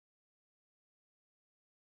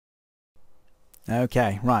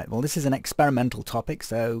Okay, right, well this is an experimental topic,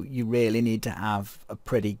 so you really need to have a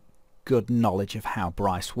pretty good knowledge of how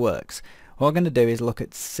Bryce works. What we're going to do is look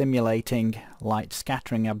at simulating light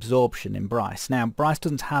scattering absorption in Bryce. Now Bryce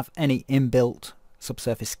doesn't have any inbuilt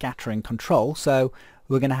subsurface scattering control, so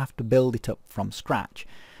we're going to have to build it up from scratch.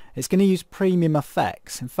 It's going to use premium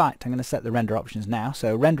effects. In fact, I'm going to set the render options now.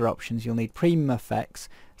 So render options, you'll need premium effects,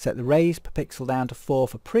 set the rays per pixel down to 4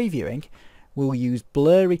 for previewing. We'll use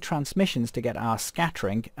blurry transmissions to get our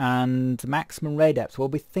scattering, and maximum ray depth. We'll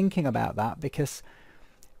be thinking about that because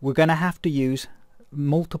we're going to have to use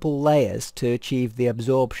multiple layers to achieve the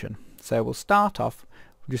absorption. So we'll start off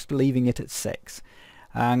just leaving it at 6.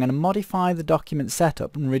 I'm going to modify the document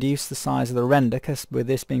setup and reduce the size of the render, because with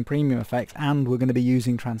this being premium effects and we're going to be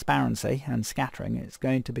using transparency and scattering, it's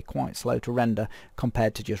going to be quite slow to render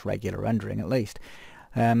compared to just regular rendering at least.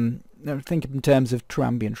 Think in terms of true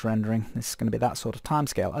ambient rendering. This is going to be that sort of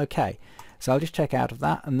timescale. Okay, so I'll just check out of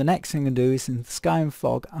that, and the next thing I'm going to do is in the sky and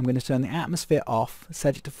fog, I'm going to turn the atmosphere off,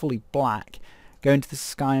 set it to fully black, go into the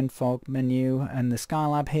sky and fog menu, and the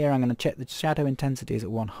Skylab here I'm going to check the shadow intensity is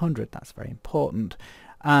at 100, that's very important,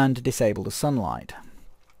 and disable the sunlight.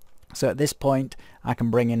 So at this point I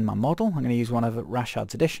can bring in my model. I'm going to use one of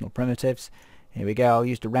Rashad's additional primitives. Here we go, I'll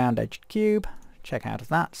use the round edged cube. Check out of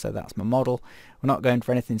that, so that's my model. We're not going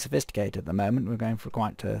for anything sophisticated at the moment, we're going for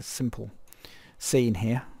quite a simple scene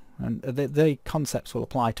here, and the concepts will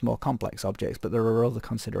apply to more complex objects, but there are other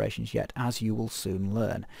considerations yet, as you will soon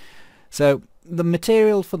learn. So the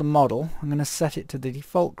material for the model, I'm going to set it to the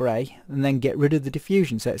default grey and then get rid of the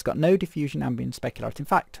diffusion, so it's got no diffusion, ambient, specularity. In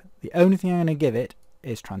fact, the only thing I'm going to give it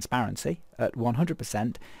is transparency at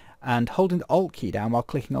 100%, and holding the Alt key down while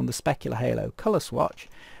clicking on the specular halo colour swatch,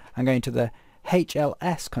 I'm going to the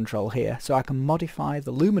HLS control here, so I can modify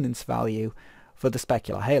the luminance value for the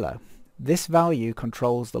specular halo. This value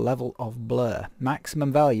controls the level of blur.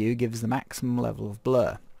 Maximum value gives the maximum level of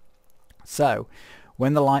blur. So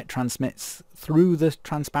when the light transmits through the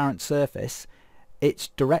transparent surface, its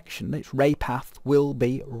direction, its ray path, will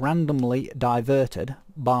be randomly diverted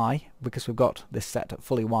by, because we've got this set at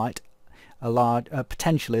fully white, a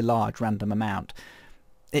potentially large random amount.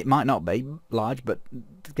 It might not be large, but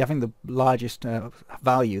having the largest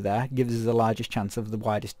value there gives us the largest chance of the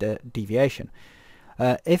widest deviation.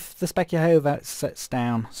 If the specular halo sets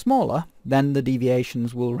down smaller, then the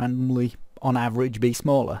deviations will randomly, on average, be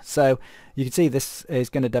smaller. So you can see this is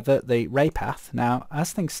going to divert the ray path. Now,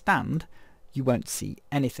 as things stand, you won't see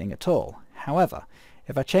anything at all. However,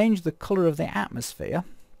 if I change the colour of the atmosphere,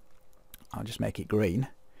 I'll just make it green,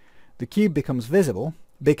 the cube becomes visible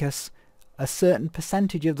because a certain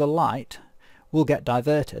percentage of the light will get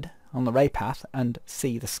diverted on the ray path and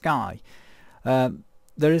see the sky.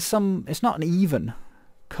 There is it's not an even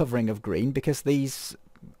covering of green, because these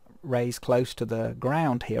rays close to the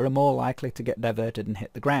ground here are more likely to get diverted and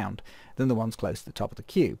hit the ground than the ones close to the top of the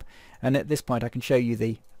cube. And at this point I can show you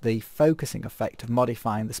the focusing effect of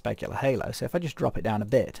modifying the specular halo. So if I just drop it down a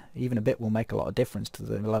bit, even a bit will make a lot of difference to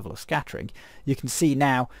the level of scattering. You can see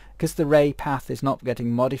now, because the ray path is not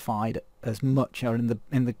getting modified as much or in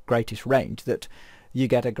the greatest range, that you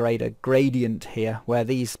get a greater gradient here, where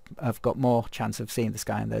these have got more chance of seeing the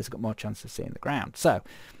sky and those have got more chance of seeing the ground. So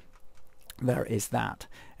there is that.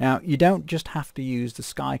 Now you don't just have to use the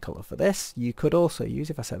sky colour for this. You could also use,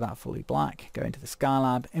 if I set that fully black, go into the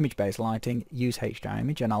Skylab, image based lighting, use HDRI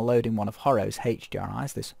image, and I'll load in one of Horo's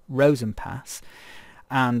HDRIs, this Rosenpass,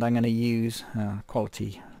 and I'm going to use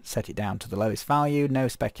quality, set it down to the lowest value, no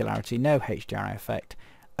specularity, no HDRI effect,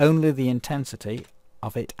 only the intensity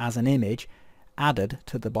of it as an image added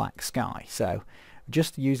to the black sky. So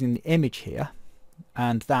just using the image here,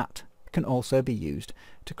 and that can also be used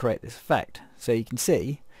to create this effect. So you can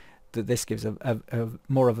see that this gives a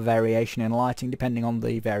more of a variation in lighting depending on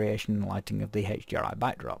the variation in lighting of the HDRI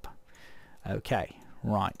backdrop. Okay,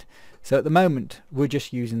 right. So at the moment we're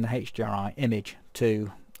just using the HDRI image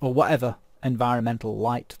to, or whatever environmental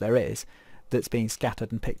light there is that's being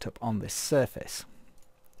scattered and picked up on this surface.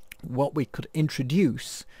 What we could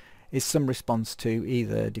introduce is some response to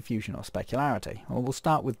either diffusion or specularity. Well, we'll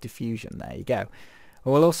start with diffusion. There you go.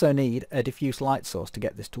 We'll also need a diffuse light source to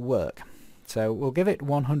get this to work. So we'll give it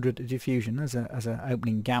 100 diffusion as an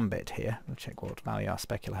opening gambit here. We'll check what value our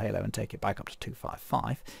specular halo and take it back up to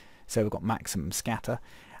 255. So we've got maximum scatter.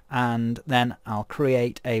 And then I'll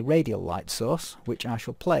create a radial light source, which I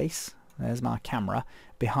shall place, there's my camera,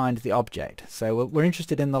 behind the object. So we're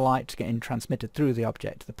interested in the light getting transmitted through the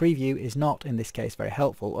object. The preview is not in this case very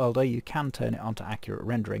helpful, although you can turn it onto accurate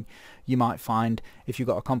rendering. You might find if you've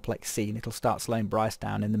got a complex scene, it'll start slowing Bryce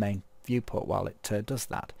down in the main viewport while it does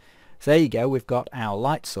that. So there you go, we've got our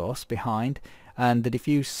light source behind, and the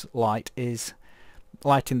diffuse light is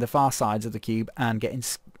lighting the far sides of the cube and getting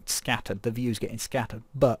scattered. The view's getting scattered,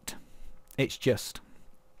 but it's just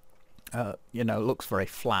you know, looks very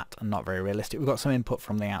flat and not very realistic. We've got some input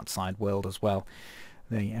from the outside world as well,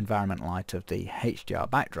 the environment light of the HDR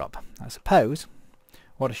backdrop. I suppose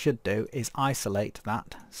what I should do is isolate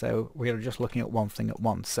that, so we're just looking at one thing at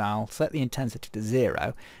once. So I'll set the intensity to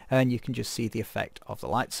 0 and you can just see the effect of the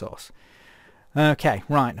light source. Okay,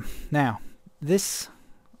 right, now this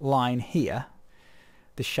line here,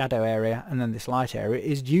 the shadow area and then this light area,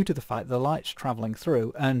 is due to the fact the light's travelling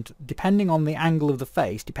through, and depending on the angle of the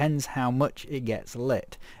face depends how much it gets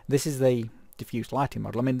lit. This is the diffuse lighting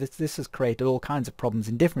model. I mean, this has created all kinds of problems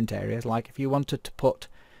in different areas. Like if you wanted to put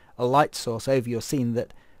a light source over your scene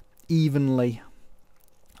that evenly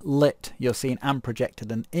lit your scene and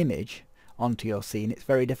projected an image onto your scene, it's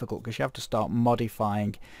very difficult because you have to start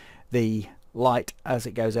modifying the light as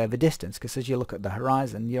it goes over distance, because as you look at the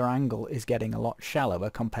horizon your angle is getting a lot shallower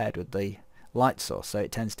compared with the light source, so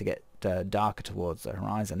it tends to get darker towards the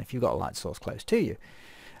horizon if you've got a light source close to you.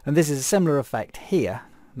 And this is a similar effect here.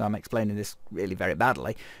 Now I'm explaining this really very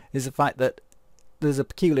badly, is the fact that there's a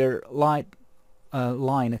peculiar light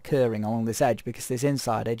line occurring along this edge, because this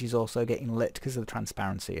inside edge is also getting lit because of the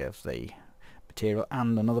transparency of the material.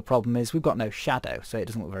 And another problem is we've got no shadow, so it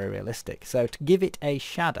doesn't look very realistic. So to give it a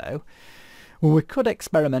shadow, well, we could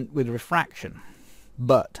experiment with refraction,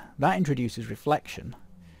 but that introduces reflection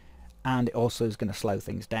and it also is going to slow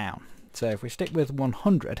things down. So if we stick with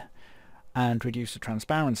 100 and reduce the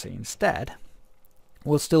transparency instead,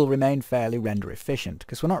 we'll still remain fairly render efficient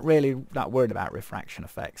because we're not really that worried about refraction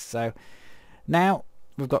effects. So now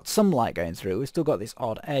we've got some light going through, we've still got this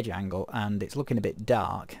odd edge angle and it's looking a bit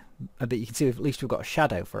dark, but you can see at least we've got a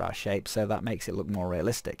shadow for our shape, so that makes it look more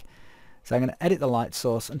realistic. So I'm going to edit the light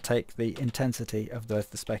source and take the intensity of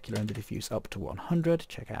both the specular and the diffuse up to 100,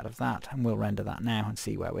 check out of that, and we'll render that now and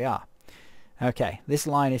see where we are. Okay, this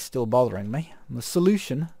line is still bothering me. And the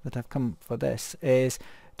solution that I've come for this is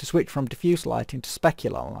to switch from diffuse lighting to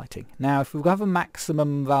specular lighting. Now if we have a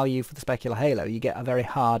maximum value for the specular halo, you get a very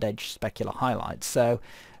hard edge specular highlight, so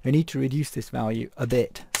we need to reduce this value a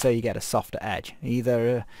bit so you get a softer edge,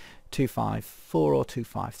 either 254 or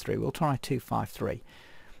 253. We'll try 253.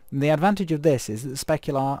 The advantage of this is that the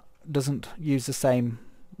specular doesn't use the same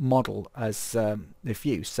model as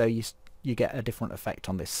diffuse, so you get a different effect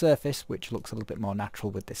on this surface, which looks a little bit more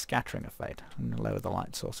natural with this scattering effect. I'm going to lower the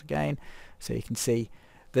light source again so you can see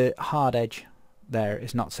the hard edge there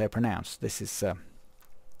is not so pronounced. This is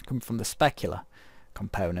coming from the specular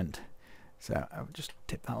component, so I'll just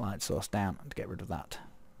tip that light source down to get rid of that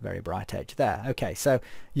very bright edge there. Okay, so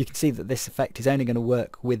you can see that this effect is only going to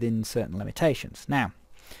work within certain limitations. Now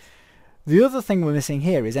the other thing we're missing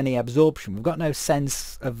here is any absorption. We've got no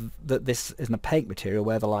sense of that this is an opaque material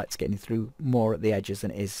where the light's getting through more at the edges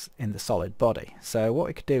than it is in the solid body. So what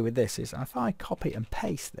we could do with this is if I copy and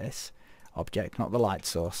paste this object, not the light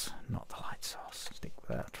source, stick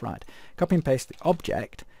with that, right, copy and paste the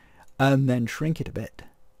object and then shrink it a bit,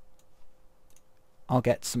 I'll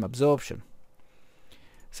get some absorption.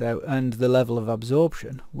 So, and the level of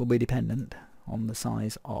absorption will be dependent on the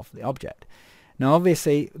size of the object. Now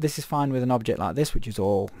obviously this is fine with an object like this, which is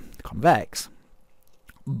all convex,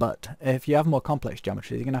 but if you have more complex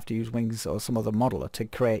geometry you're going to have to use wings or some other modeler to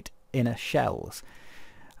create inner shells.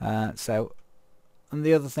 And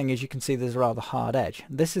the other thing is you can see there's a rather hard edge.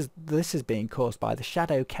 This is being caused by the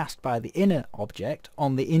shadow cast by the inner object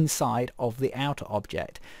on the inside of the outer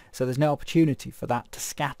object, so there's no opportunity for that to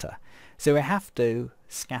scatter. So we have to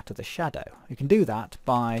scatter the shadow. You can do that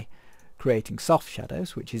by creating soft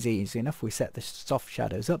shadows, which is easy enough. We set the soft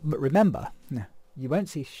shadows up, but remember, you won't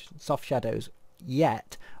see soft shadows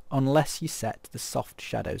yet unless you set the soft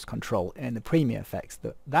shadows control in the premium effects.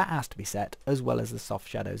 That has to be set as well as the soft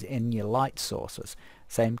shadows in your light sources.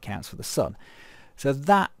 Same counts for the sun. So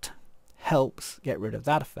that helps get rid of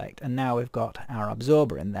that effect, and now we've got our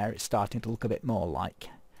absorber in there. It's starting to look a bit more like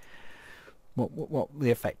what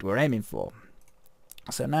the effect we're aiming for.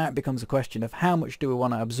 So now it becomes a question of how much do we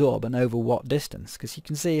want to absorb and over what distance, because you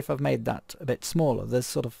can see if I've made that a bit smaller there's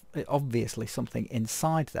sort of obviously something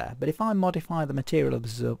inside there, but if I modify the material of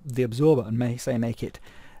the absorber and make it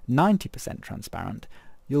 90% transparent,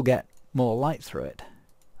 you'll get more light through it.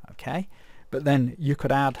 Okay, but then you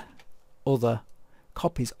could add other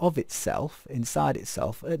copies of itself inside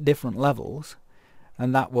itself at different levels,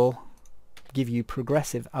 and that will give you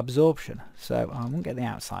progressive absorption. So I won't get the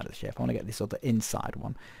outside of the shape, I want to get this other inside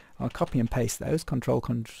one. I'll copy and paste those, Control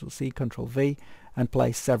C, Control V, and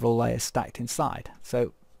place several layers stacked inside.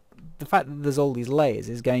 So the fact that there's all these layers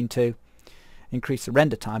is going to increase the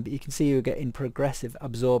render time, but you can see you're getting progressive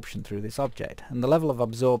absorption through this object. And the level of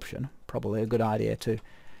absorption, probably a good idea to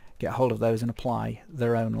get hold of those and apply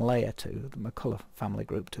their own layer to them, a colour family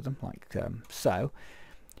group to them, like so.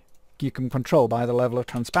 You can control by the level of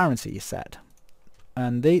transparency you set.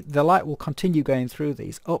 And the light will continue going through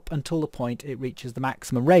these up until the point it reaches the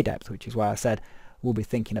maximum ray depth, which is why I said we'll be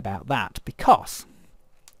thinking about that, because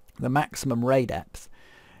the maximum ray depth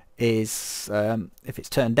is, if it's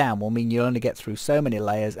turned down, will mean you'll only get through so many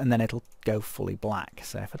layers and then it'll go fully black.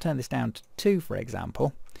 So if I turn this down to 2, for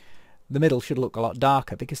example, the middle should look a lot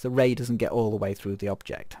darker because the ray doesn't get all the way through the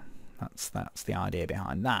object. That's the idea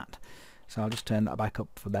behind that. So I'll just turn that back up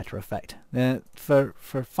for better effect. For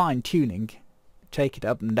fine tuning, take it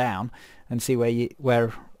up and down and see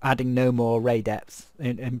where adding no more ray depth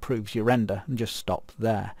improves your render, and just stop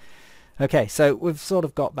there. Okay, so we've sort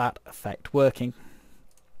of got that effect working.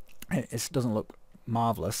 It doesn't look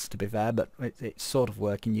marvellous, to be fair, but it's sort of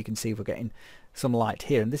working. You can see we're getting some light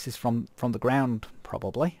here, and this is from the ground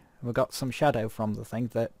probably. We've got some shadow from the thing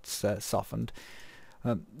that's softened.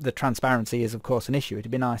 The transparency is of course an issue.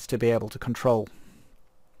 It'd be nice to be able to control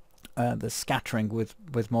the scattering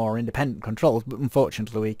with more independent controls, but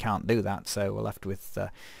unfortunately we can't do that, so we're left with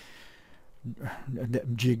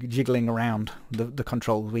jiggling around the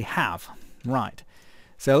controls we have. Right,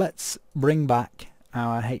 so let's bring back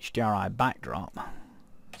our HDRI backdrop.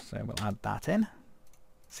 So we'll add that in,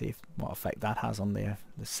 see what effect that has on the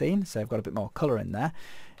scene. So I've got a bit more colour in there.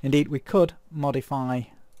 Indeed, we could modify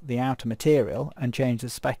the outer material and change the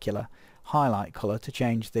specular highlight colour to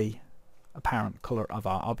change the apparent colour of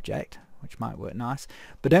our object, which might work nice.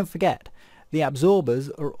 But don't forget, the absorbers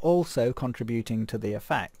are also contributing to the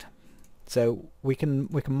effect. So we can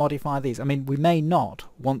modify these. I mean, we may not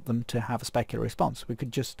want them to have a specular response. We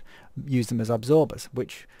could just use them as absorbers,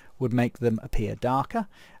 which would make them appear darker,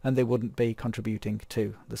 and they wouldn't be contributing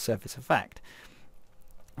to the surface effect.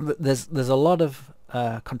 There's a lot of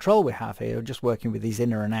control we have here, just working with these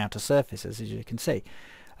inner and outer surfaces, as you can see,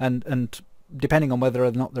 and depending on whether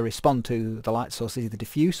or not they respond to the light source, either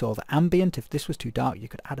diffuse or the ambient. If this was too dark, you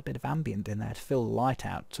could add a bit of ambient in there to fill the light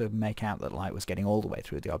out, to make out that light was getting all the way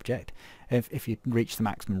through the object, if you reach the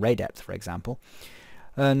maximum ray depth, for example.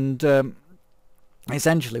 And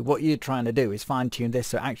essentially what you're trying to do is fine-tune this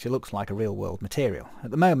so it actually looks like a real-world material.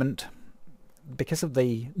 At the moment, because of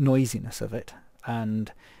the noisiness of it,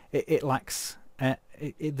 and it lacks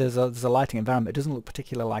there's a lighting environment, it doesn't look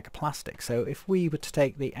particularly like a plastic. So if we were to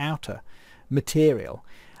take the outer material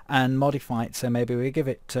and modify it, so maybe we give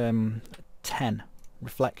it 10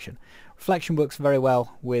 reflection. Reflection works very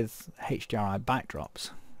well with HDRI backdrops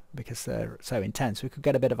because they're so intense. We could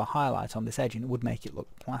get a bit of a highlight on this edge and it would make it look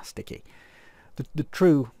plasticky. The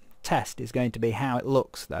true test is going to be how it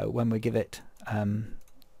looks though when we give it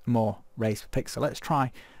more rays per pixel. Let's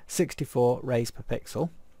try 64 rays per pixel.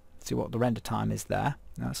 See what the render time is there.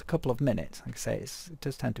 Now it's a couple of minutes. Like I say, it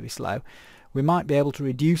does tend to be slow. We might be able to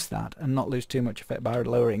reduce that and not lose too much effect by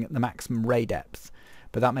lowering the maximum ray depth,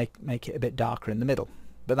 but that may make it a bit darker in the middle.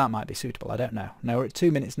 But that might be suitable, I don't know. Now we're at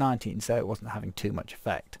 2 minutes 19, so it wasn't having too much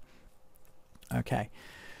effect. Okay,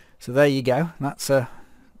 so there you go. That's a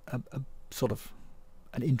sort of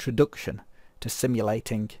an introduction to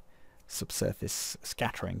simulating subsurface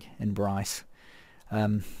scattering in Bryce.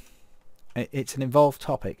 It's an involved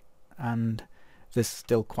topic, and there's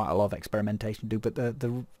still quite a lot of experimentation to do, but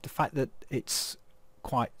the fact that it's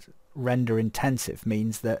quite render intensive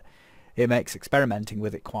means that it makes experimenting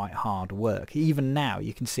with it quite hard work. Even now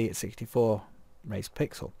you can see at 64 rays per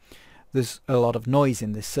pixel there's a lot of noise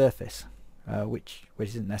in this surface, which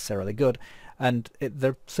isn't necessarily good, and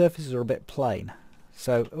the surfaces are a bit plain,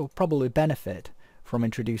 so it will probably benefit from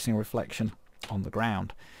introducing reflection on the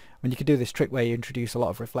ground. When you can do this trick where you introduce a lot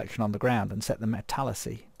of reflection on the ground and set the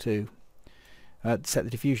metallicity to set the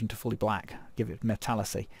diffusion to fully black, give it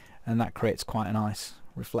metallicity, and that creates quite a nice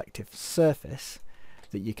reflective surface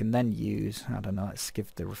that you can then use. I don't know, let's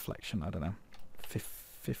give the reflection, I don't know,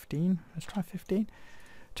 15, let's try 15,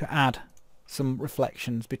 to add some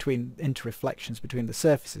reflections between, interreflections between the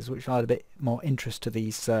surfaces, which will add a bit more interest to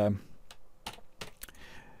these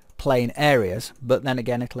plane areas, but then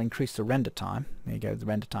again it'll increase the render time. There you go, the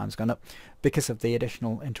render time's gone up because of the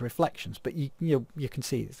additional interreflections, but you can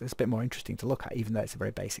see it's a bit more interesting to look at, even though it's a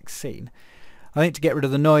very basic scene. I think to get rid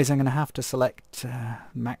of the noise I'm going to have to select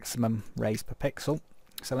maximum rays per pixel.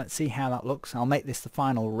 So let's see how that looks. I'll make this the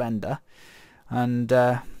final render, and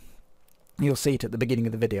you'll see it at the beginning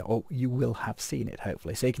of the video, or you will have seen it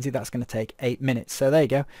hopefully. So you can see that's going to take 8 minutes. So there you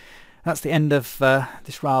go. That's the end of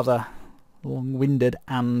this rather long-winded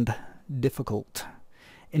and difficult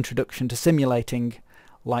introduction to simulating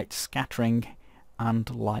light scattering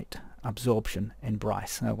and light absorption in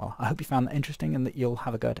Bryce. Oh well, I hope you found that interesting and that you'll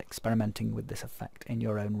have a go at experimenting with this effect in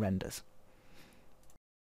your own renders.